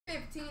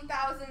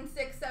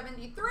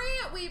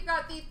$15,673. We've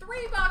got the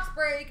 3-box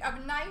break of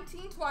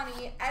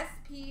 1920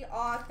 SP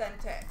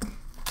Authentic.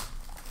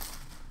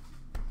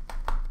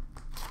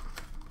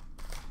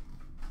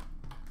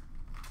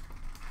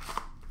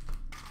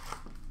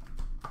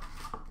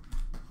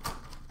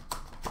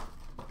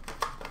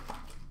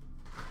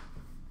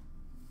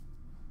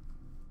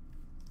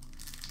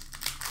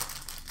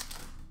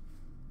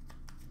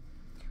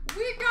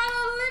 We've got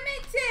a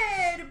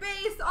limited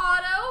base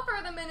auto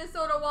for the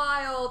Minnesota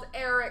Wild,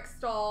 Eric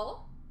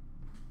Stahl.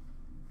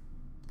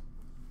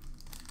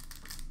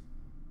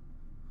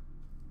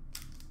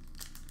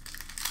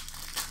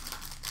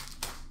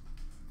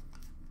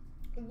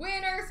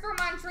 Winners for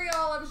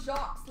Montreal of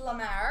Jacques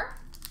Lemaire.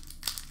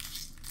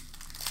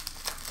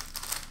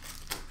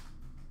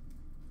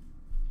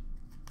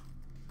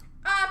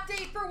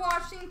 Update for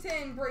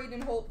Washington,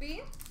 Braden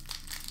Holtby.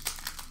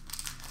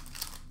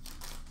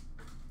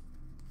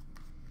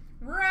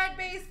 Red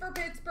base for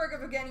Pittsburgh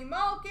of Evgeny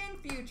Malkin.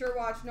 Future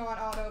Watch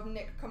non-auto of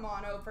Nick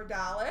Camano for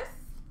Dallas.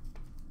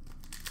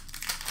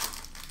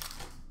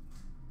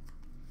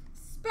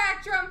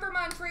 Spectrum for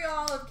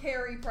Montreal of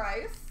Carey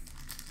Price.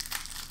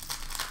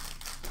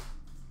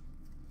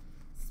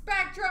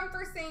 Spectrum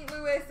for St.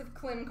 Louis of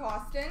Klim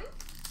Kostin.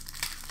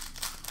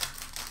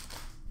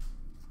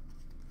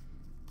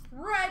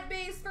 Red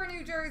base for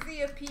New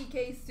Jersey of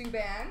PK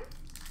Subban.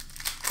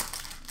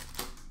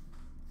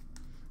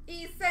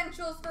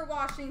 Essentials for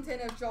Washington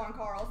of John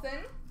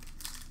Carlson.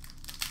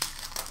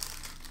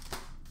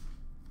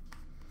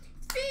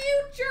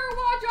 Future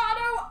Watch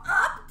Auto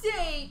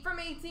update from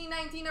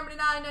 1819 number to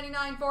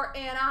 999 for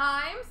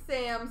Anaheim,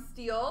 Sam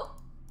Steele.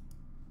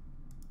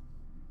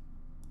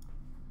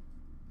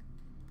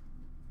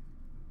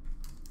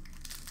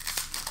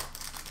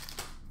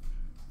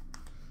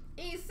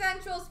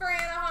 Essentials for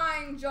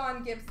Anaheim,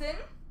 John Gibson.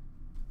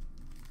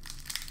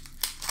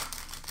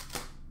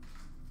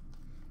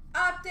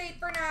 Update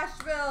for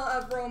Nashville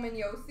of Roman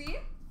Josi.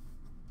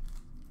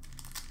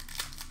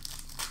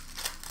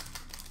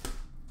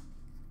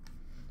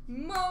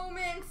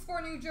 Moments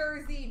for New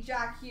Jersey,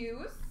 Jack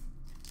Hughes.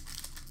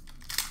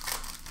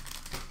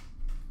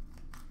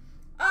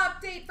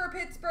 Update for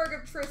Pittsburgh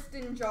of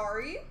Tristan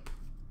Jarry.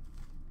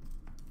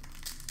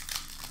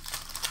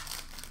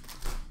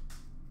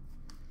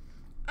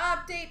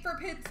 Update for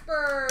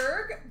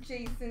Pittsburgh,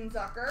 Jason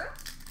Zucker.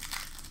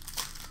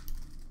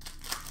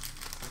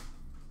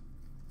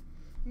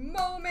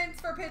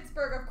 Moments for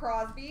Pittsburgh of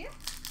Crosby.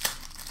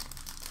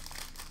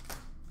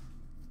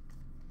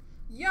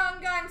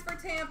 Young Guns for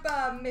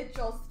Tampa,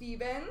 Mitchell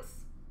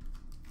Stevens.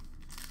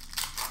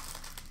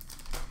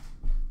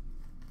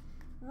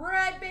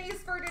 Red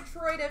base for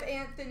Detroit of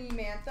Anthony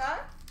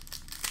Mantha.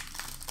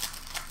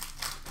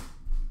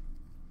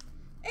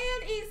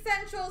 And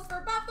essentials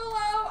for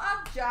Buffalo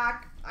of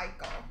Jack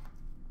Eichel.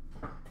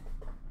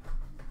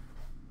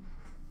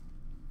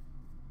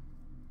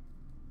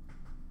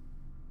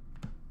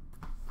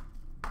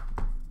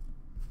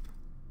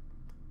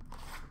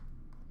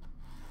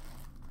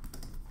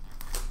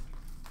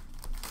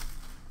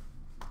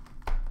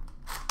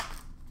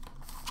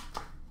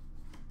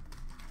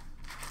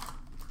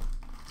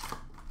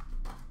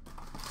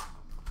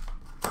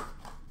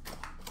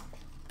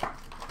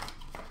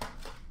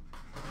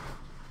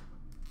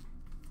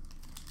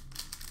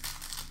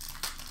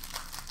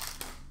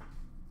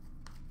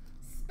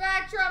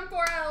 Spectrum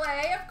for LA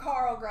of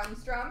Carl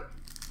Grundstrom.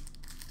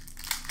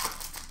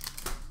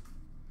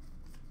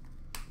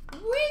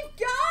 We've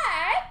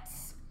got,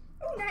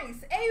 oh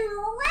nice, a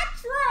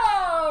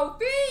retro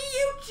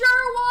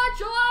Future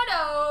Watch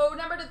Auto,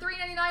 number to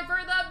 399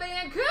 for the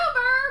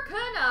Vancouver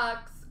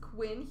Canucks,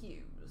 Quinn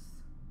Hughes.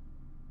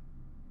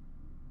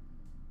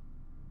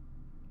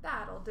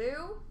 That'll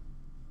do.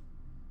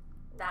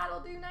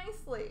 That'll do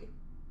nicely.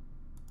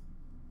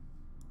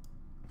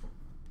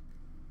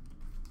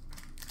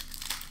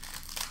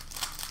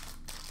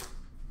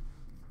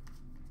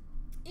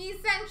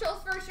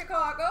 Essentials for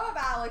Chicago of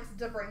Alex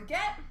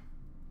DeBrincat.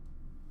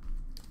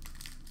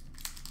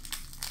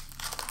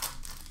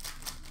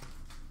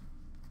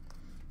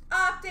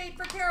 Update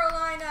for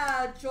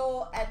Carolina,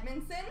 Joel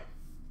Edmondson.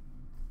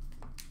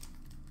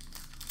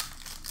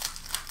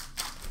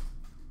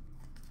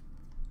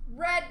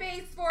 Red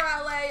base for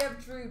LA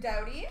of Drew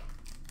Doughty.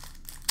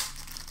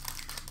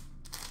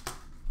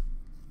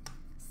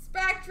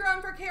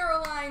 Spectrum for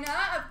Carolina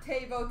of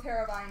Teuvo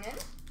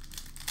Teravainen.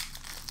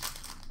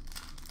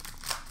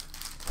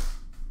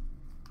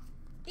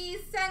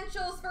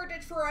 Essentials for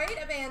Detroit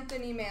of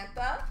Anthony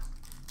Mantha.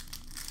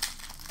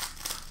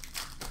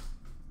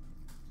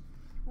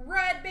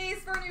 Red base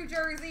for New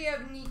Jersey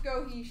of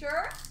Nico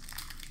Hischier.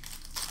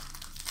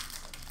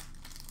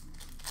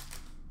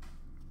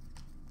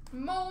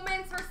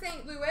 Moments for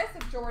St. Louis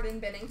of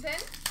Jordan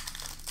Binnington.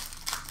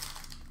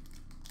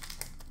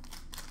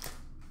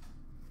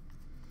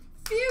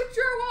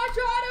 Future Watch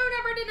Auto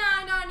number to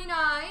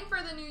 999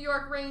 for the New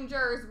York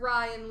Rangers,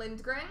 Ryan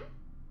Lindgren.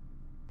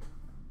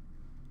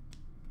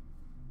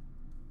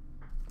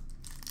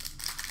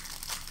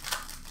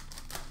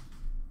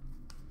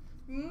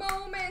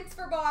 Moments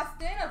for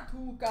Boston of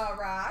Tuukka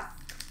Rask.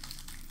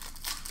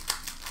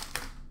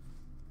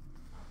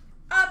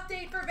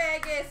 Update for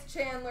Vegas,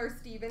 Chandler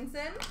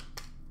Stevenson.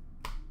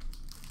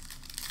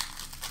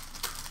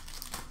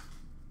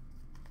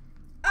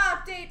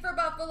 Update for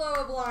Buffalo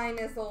of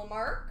Linus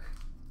Ullmark.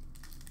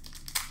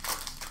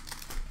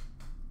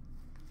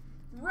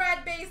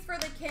 Red base for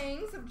the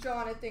Kings of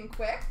Jonathan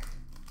Quick.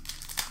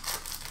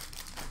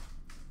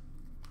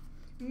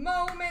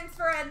 Moments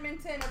for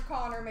Edmonton of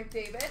Connor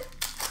McDavid.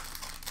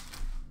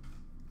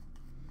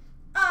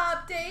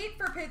 Update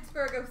for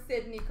Pittsburgh of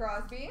Sidney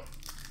Crosby.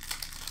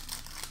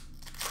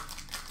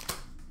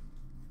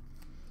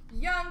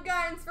 Young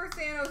Guns for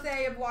San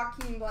Jose of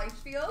Joaquin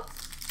Bleichfield.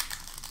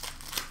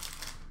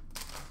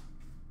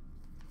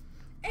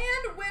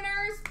 And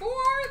winners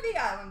for the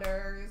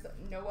Islanders,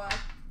 Noah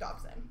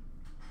Dobson.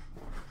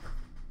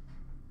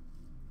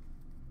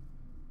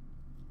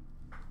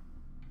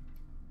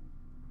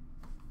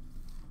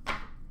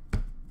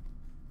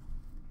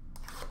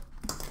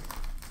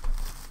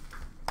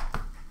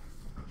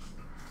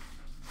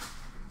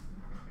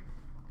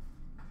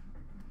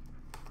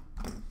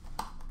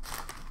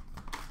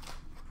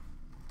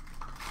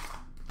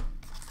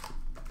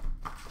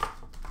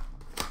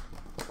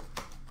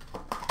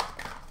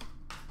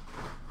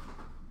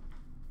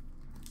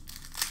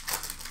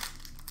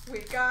 We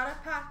got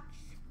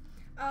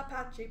a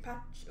patchy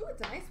patch. Ooh,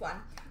 it's a nice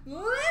one.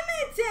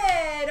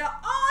 Limited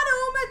Auto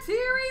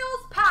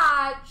Materials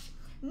patch,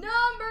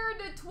 number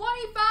to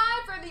 25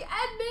 for the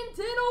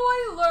Edmonton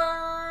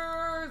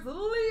Oilers,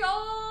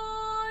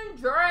 Leon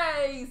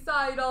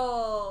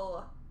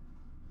Draisaitl.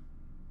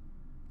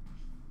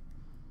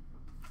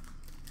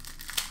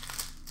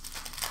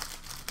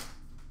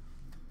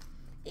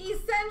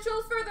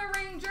 Essentials for the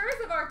Rangers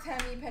of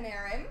Artemi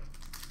Panarin.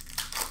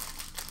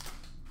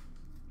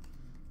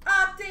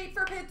 Update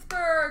for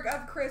Pittsburgh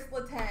of Chris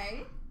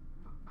Letang.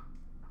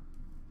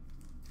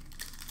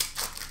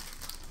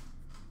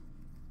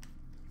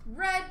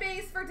 Red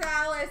base for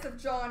Dallas of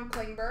John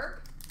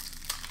Klingberg.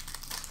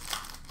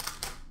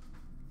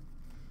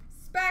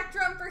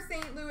 Spectrum for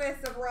St.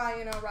 Louis of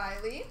Ryan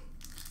O'Reilly.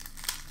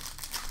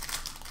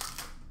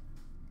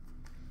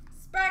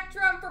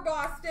 Spectrum for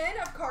Boston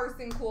of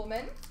Carson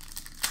Kuhlman.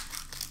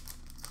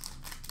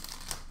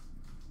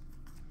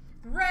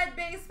 Red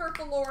base for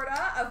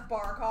Florida of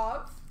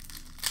Barkov.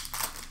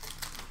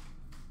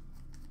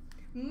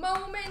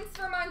 Moments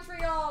for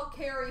Montreal,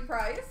 Carey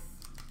Price.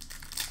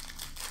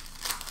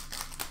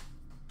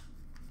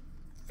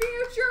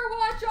 Future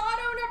Watch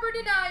Auto number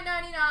to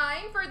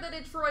 999 for the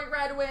Detroit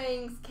Red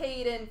Wings,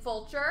 Caden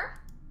Fulcher.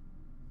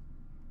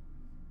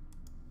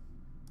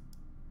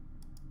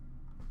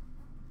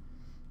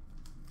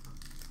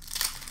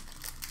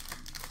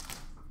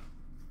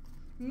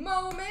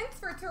 Moments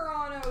for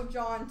Toronto,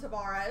 John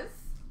Tavares.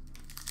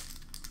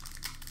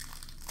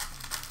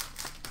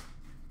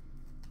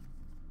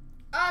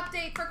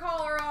 Update for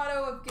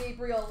Colorado of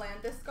Gabriel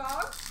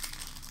Landeskog.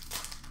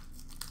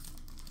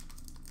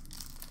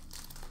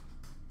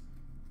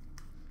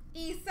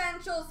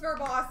 Essentials for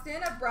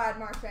Boston of Brad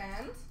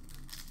Marchand.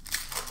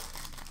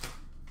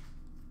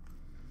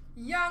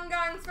 Young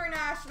Guns for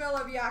Nashville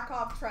of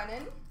Yakov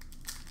Trenin.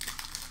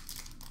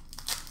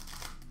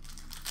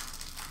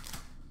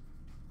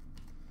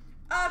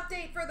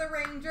 Update for the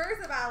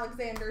Rangers of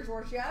Alexander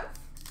Georgiev.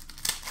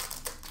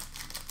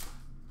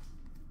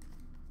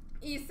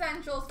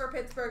 Essentials for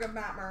Pittsburgh of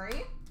Matt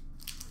Murray.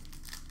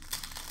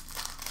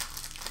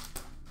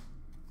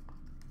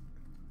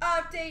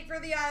 Update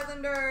for the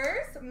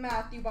Islanders,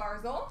 Matthew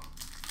Barzal.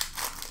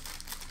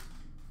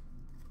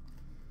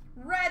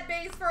 Red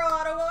base for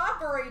Ottawa,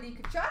 Brady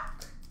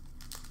Tkachuk.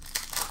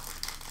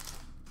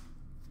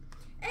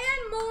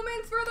 And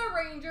moments for the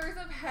Rangers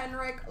of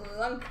Henrik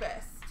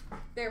Lundqvist.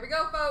 There we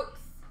go, folks.